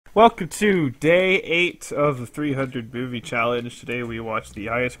Welcome to day 8 of the 300 movie challenge. Today we watched the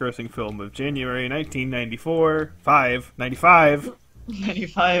highest grossing film of January 1994. 95.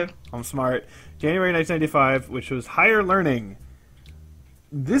 95. I'm smart. January 1995, which was Higher Learning.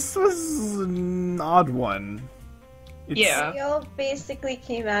 This was an odd one. Yeah. We all basically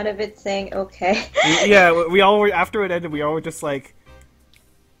came out of it saying, okay. Yeah, we all were, after it ended, we all were just like,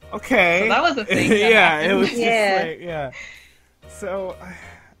 okay. So that was a thing. That yeah, happened. it was Yeah. just like, yeah. So,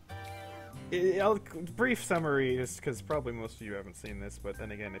 brief summary, just because probably most of you haven't seen this, but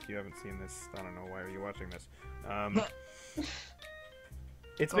then again, if you haven't seen this, I don't know, why are you watching this?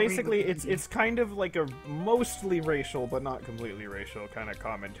 It's basically, it's kind of like a mostly racial, but not completely racial, kind of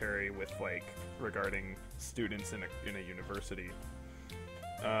commentary with, like, regarding students in a university.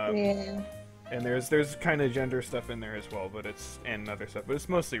 Yeah. And there's kind of gender stuff in there as well, and other stuff, but it's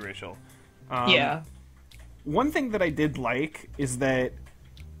mostly racial. Yeah. One thing that I did like is that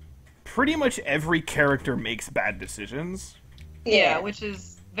pretty much every character makes bad decisions. Yeah, which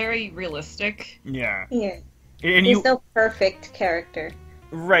is very realistic. Yeah. Yeah. And There's no perfect character.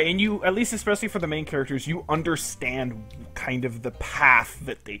 right, and you, at least especially for the main characters, you understand kind of the path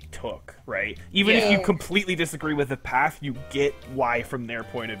that they took, right? Even if you Yeah. completely disagree with the path, you get why from their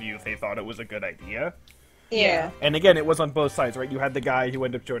point of view they thought it was a good idea. Yeah. And again, it was on both sides, right? You had the guy who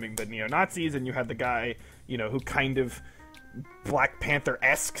ended up joining the neo-Nazis, and you had the guy, who kind of Black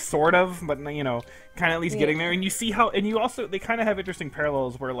Panther-esque, sort of, but, kind of at least getting there. And you see how, and you also, they kind of have interesting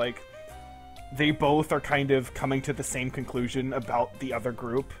parallels where, like, they both are kind of coming to the same conclusion about the other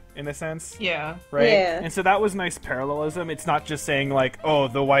group, in a sense. Yeah. Right? Yeah. And so that was nice parallelism. It's not just saying, like, oh,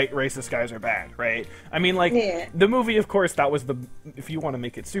 the white racist guys are bad, right? I mean, like, Yeah. the movie, of course, that was if you want to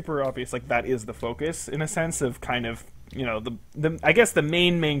make it super obvious, like, that is the focus, in a sense, of kind of, I guess the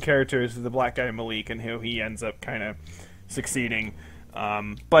main character is the black guy Malik, and how he ends up kind of succeeding.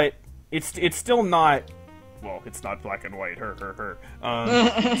 But it's still not, well, it's not black and white, her.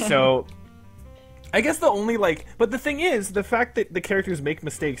 So I guess the only, but the thing is, the fact that the characters make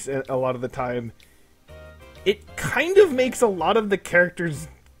mistakes a lot of the time, it kind of makes a lot of the characters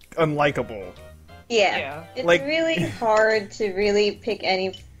unlikable. Yeah. Yeah. It's Like- really hard to really pick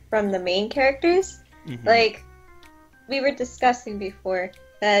any from the main characters. Mhm. Like, we were discussing before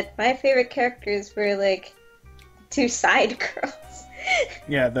that my favorite characters were, like, two side girls.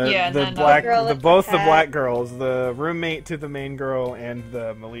 Yeah, Yeah, the and then, black, girl with the both the hat. black girls, the roommate to the main girl, and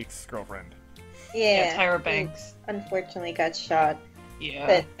the Malik's girlfriend. Yeah. Tyra who Banks. unfortunately got shot. Yeah.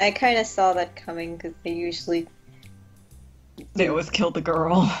 But I kind of saw that coming because they usually, They always killed the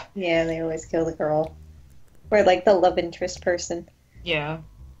girl. they always kill the girl. Or, like, the love interest person. Yeah.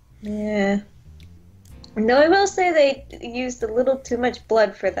 Yeah. No, I will say they used a little too much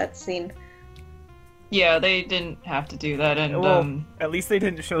blood for that scene. Yeah, they didn't have to do that, and, Well, at least they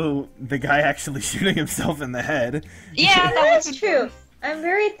didn't show the guy actually shooting himself in the head. yeah, that That's would've been true. worse. I'm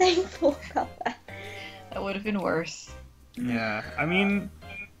very thankful about that. That would have been worse. Yeah, I mean,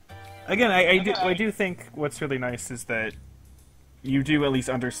 again, I do think what's really nice is that you do at least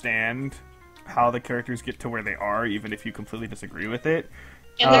understand how the characters get to where they are, even if you completely disagree with it.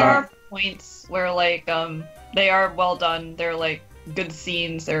 And there are points where, like, they are well done. They're, like, good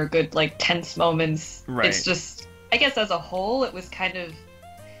scenes. They're good, like, tense moments. Right. It's just, I guess as a whole, it was kind of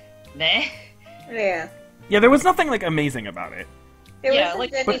meh. Yeah. Yeah, there was nothing, like, amazing about it. There Yeah,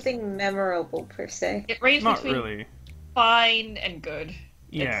 wasn't like, anything memorable, per se. It ranged Not between really. fine and good at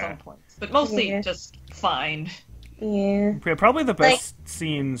Yeah. some points, but mostly Yeah. just fine. Yeah. Yeah, probably the best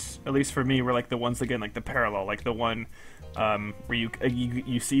scenes, at least for me, were, like, the ones, again, like, the parallel, like, the one where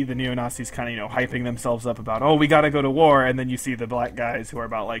you see the neo-Nazis kind of, hyping themselves up about, oh, we gotta go to war, and then you see the black guys who are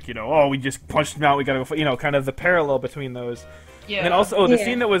about, like, oh, we just punched them out, we gotta go, kind of the parallel between those. Yeah. And then also, the Yeah.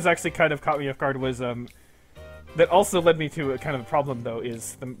 scene that was actually kind of caught me off guard was, that also led me to a kind of a problem, though,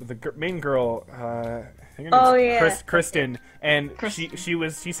 is the main girl, I think her Oh, name's yeah. Kristen, and Kristen.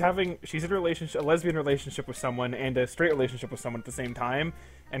 she's in a lesbian relationship with someone and a straight relationship with someone at the same time,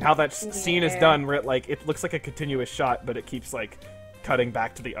 and how that scene is Yeah. done, where it looks like a continuous shot, but it keeps, like, cutting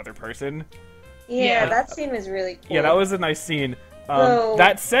back to the other person. Yeah, Yeah. that scene was really cool. Yeah, that was a nice scene. So-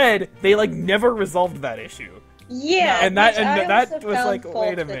 That said, they, like, never resolved that issue. Yeah, And that- which and I that also was found like, fault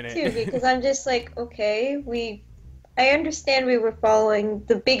wait a with, minute. too, because I'm just like, okay, I understand we were following.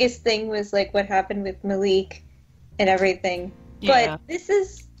 The biggest thing was like what happened with Malik and everything, Yeah. but this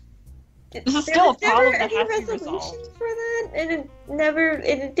is This is there still was a problem never that any has to be resolution resolved. for that,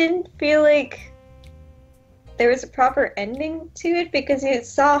 and it didn't feel like there was a proper ending to it because you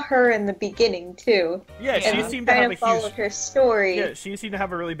saw her in the beginning too. Yeah, Yeah. she seemed to Kind have of a followed huge. her story. Yeah, she seemed to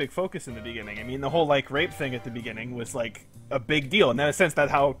have a really big focus in the beginning. I mean, the whole like rape thing at the beginning was like a big deal, and in a sense,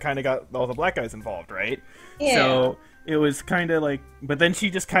 that's how kind of got all the black guys involved, right? Yeah. So it was kind of like, but then she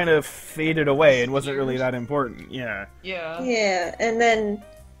just kind of faded away and wasn't really that important. Yeah. Yeah. Yeah, and then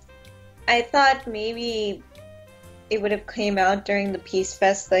I thought maybe it would have came out during the Peace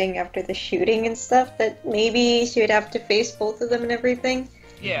Fest thing after the shooting and stuff that maybe she would have to face both of them and everything.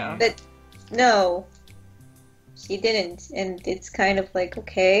 Yeah. But no, she didn't, and it's kind of like,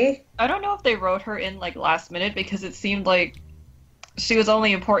 okay. I don't know if they wrote her in like last minute because it seemed like she was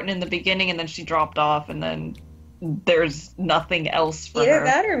only important in the beginning and then she dropped off and then there's nothing else for Either her.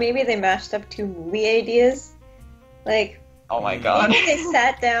 that or maybe they mashed up two movie ideas. Like, Oh my god. maybe they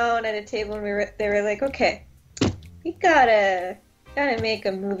sat down at a table and they were like, okay, we gotta make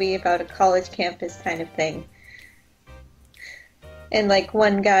a movie about a college campus kind of thing. And like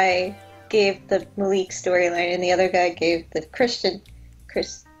one guy gave the Malik storyline and the other guy gave the Kristen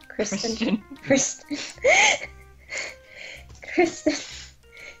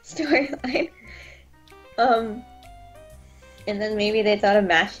storyline. And then maybe they thought of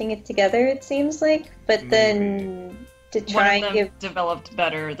mashing it together, it seems like. But then to One try of and them give developed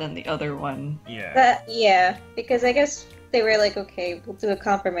better than the other one. Yeah. that, yeah, because I guess they were like, okay, we'll do a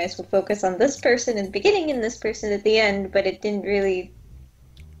compromise. We'll focus on this person in the beginning and this person at the end, but it didn't really.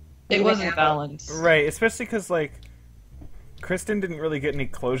 It even wasn't out. balanced. Right, especially because like Kristen didn't really get any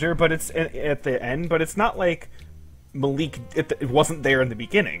closure, but it's at the end. But it's not like Malik. It wasn't there in the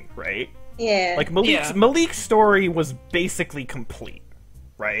beginning, right? Yeah. Like Malik's story was basically complete,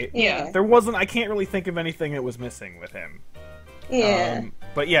 right? Yeah. There wasn't. I can't really think of anything that was missing with him. Yeah.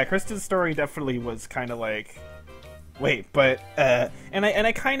 But yeah, Kristen's story definitely was kind of like, wait, but and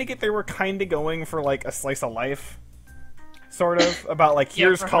I kind of get they were kind of going for like a slice of life, sort of about like Yeah,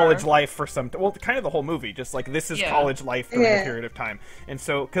 here's for college her. life for some. Well, kind of the whole movie, just like this is Yeah. college life during Yeah. a period of time, and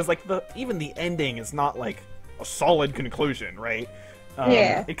so because like even the ending is not like a solid conclusion, right?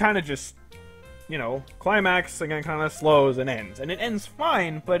 Yeah. It kind of just climax and then kind of slows and ends, and it ends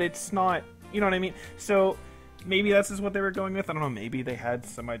fine, but it's not. You know what I mean? So. Maybe that's just what they were going with. I don't know. Maybe they had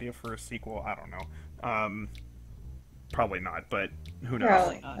some idea for a sequel. I don't know. Probably not, but who knows?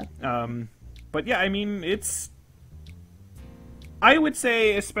 Probably not. But yeah, I mean, it's. I would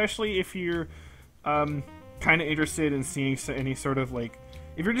say, especially if you're kind of interested in seeing any sort of like,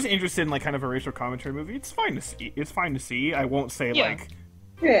 if you're just interested in like kind of a racial commentary movie, it's fine to see. It's fine to see. I won't say Yeah. like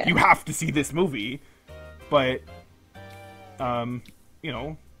Yeah. you have to see this movie, but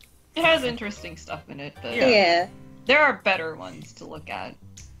It has interesting stuff in it, but Yeah. there are better ones to look at.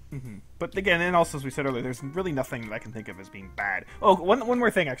 But again, and also as we said earlier, there's really nothing that I can think of as being bad. Oh, one more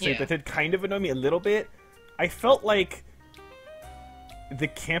thing actually Yeah. that did kind of annoy me a little bit. I felt like the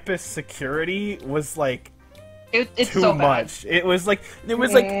campus security was like It's too so bad. much. It was like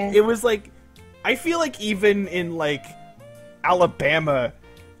I feel like even in like Alabama,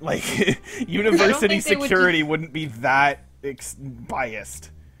 like university think they would security wouldn't be that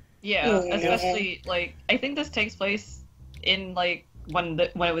biased. Yeah, Yeah. especially like I think this takes place in like when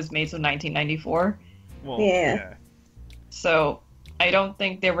it was made, so 1994. Well, Yeah. So I don't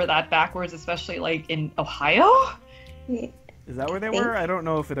think they were that backwards, especially like in Ohio. Is that where they think- were? I don't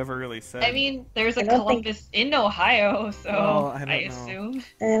know if it ever really said. I mean, there's a I don't think- Columbus in Ohio, so Oh, I don't know.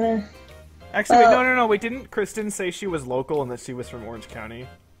 assume. Actually, well- no. Wait, didn't Kristen say she was local and that she was from Orange County?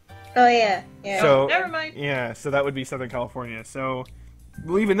 Oh yeah. Yeah. So never mind. Yeah, so that would be Southern California. So,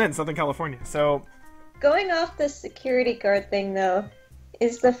 well, even then, Southern California. So, Going off the security guard thing though,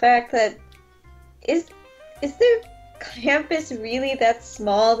 is the fact that is the campus really that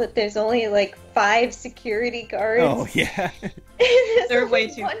small that there's only like 5 security guards? oh yeah, There's They're only way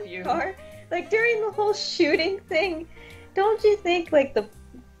too one few. car. Like during the whole shooting thing, don't you think like the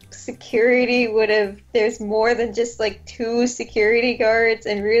security would have? There's more than just like 2 security guards,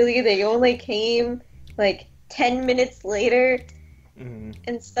 and really they only came like 10 minutes later Mhm.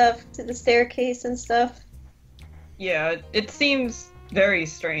 and stuff to the staircase and stuff. Yeah, it seems very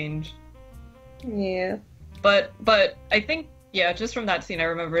strange. Yeah. But I think just from that scene I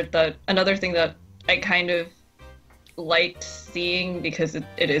remembered that another thing that I kind of liked seeing, because it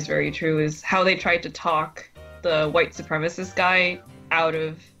is very true, is how they tried to talk the white supremacist guy out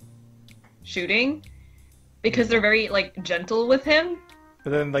of shooting, because they're very like gentle with him. but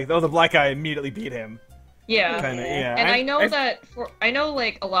then like the black guy immediately beat him. Yeah. Kind of yeah. And I know I know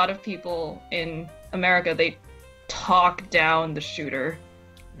like a lot of people in America, they talk down the shooter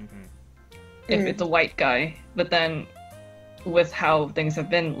Mhm. if Mm. it's a white guy, but then with how things have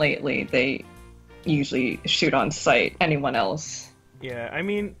been lately, they usually shoot on sight anyone else. Yeah, I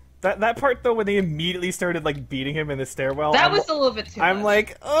mean that part though when they immediately started like beating him in the stairwell. That was a little bit too I'm much.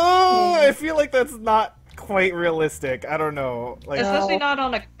 like, oh, I feel like that's not quite realistic. I don't know, like. Especially not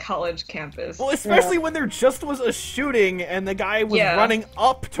on a college campus. Well, especially when there just was a shooting and the guy was Yeah. running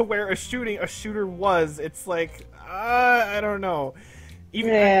up to where a shooter was. It's like, I don't know.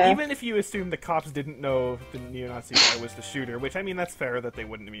 Even if you assume the cops didn't know the neo-Nazi guy was the shooter, which I mean that's fair that they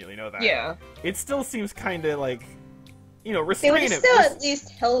wouldn't immediately know that. Yeah. It still seems kind of like, They would restrain have him. still at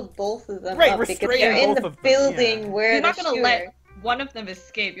least held both of them Right, up because restrain they're in both the of them, building yeah. where You're the not gonna shooter. let one of them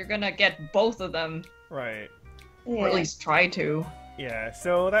escape. You're gonna get both of them, Right. or at least try to. Yeah,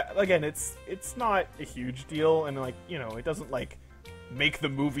 so that again, it's not a huge deal, and like it doesn't like make the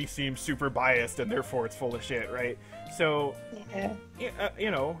movie seem super biased, and therefore it's full of shit, right? So Yeah.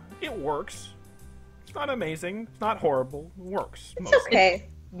 it works. It's not amazing. It's not horrible. It works. It's mostly. okay.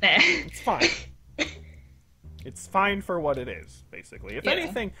 Nah. It's fine. It's fine for what it is, basically. If Yeah.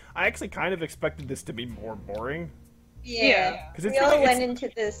 anything, I actually kind of expected this to be more boring. Yeah. Because it's We all really, went into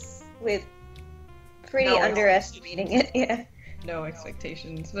this with pretty No. underestimating it. Yeah. No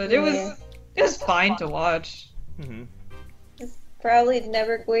expectations, but it was fine to watch. Mhm. Probably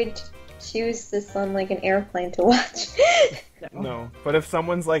never going to choose this on like an airplane to watch. No, but if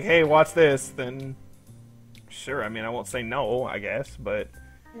someone's like, "Hey, watch this," then sure. I mean, I won't say no, I guess, but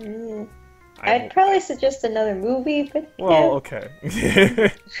Mm. I I'd probably suggest another movie, but well, okay.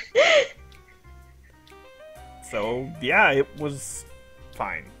 So yeah, it was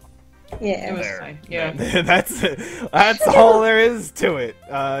fine. yeah. It was There. fine. Yeah. That's all there is to it.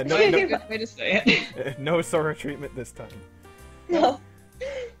 Good way to say it. No Sora treatment this time. No.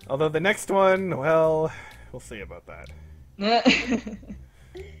 Although the next one, well, we'll see about that.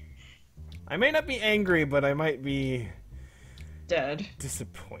 I may not be angry, but I might be Dead.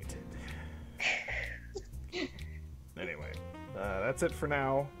 disappointed. Anyway, that's it for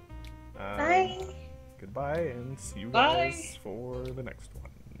now. Bye. Goodbye, and see you Bye. guys for the next one.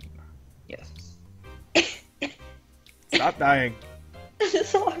 Yes. Stop dying.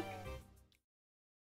 Sorry.